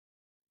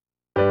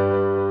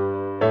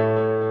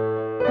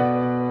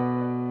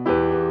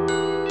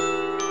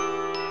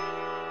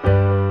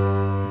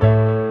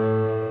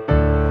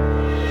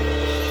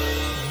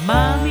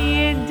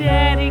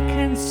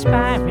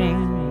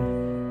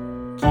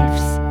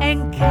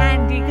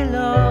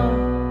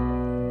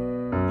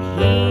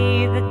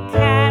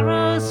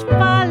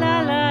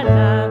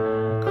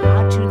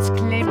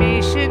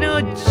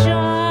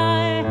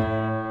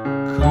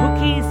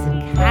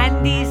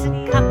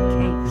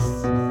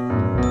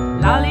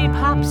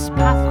lollipops,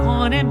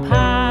 popcorn and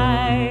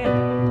pie,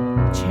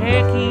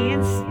 turkey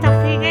and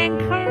stuffing and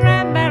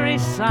cranberry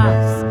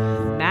sauce,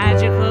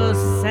 magical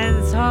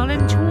scents all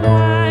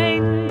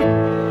entwined.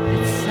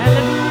 Let's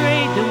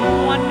celebrate the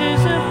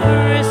wonders of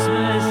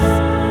Christmas.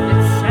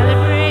 Let's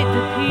celebrate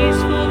the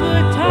peaceful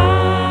good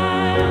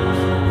times.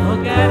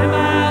 Forget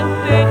about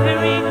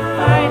bickering,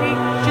 fighting,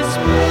 just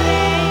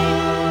play.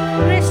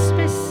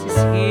 Christmas is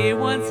here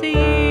once a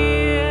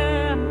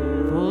year,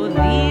 for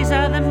these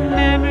are the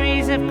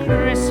memories of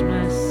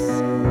Christmas.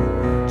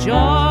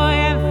 Joy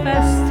and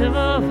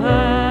festival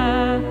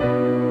fun,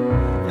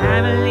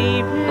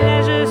 family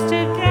pleasures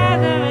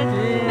together at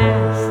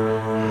last,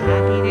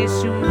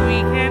 happiness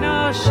we can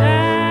all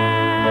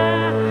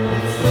share.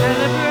 Let's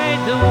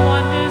celebrate the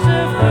wonders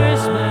of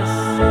Christmas.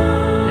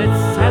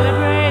 Let's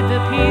celebrate the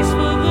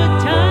peaceful good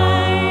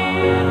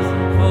times.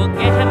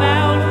 Forget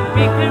about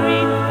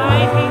bickering,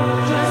 fighting,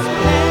 just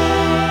play.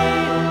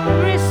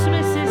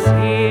 Christmas is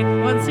here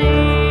once a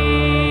year.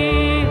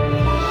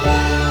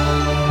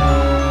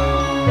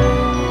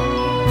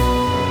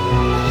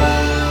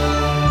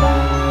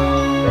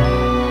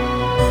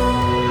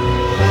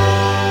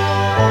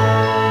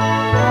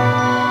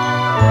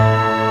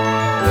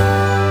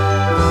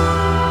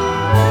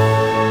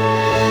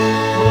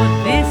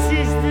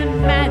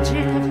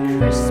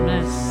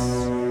 Christmas,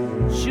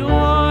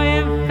 joy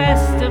and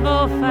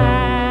festival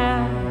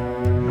fair,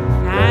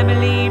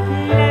 family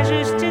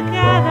pleasures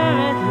together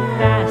at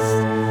last,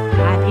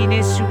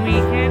 happiness we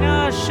can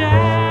all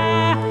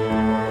share.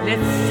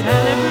 Let's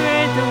celebrate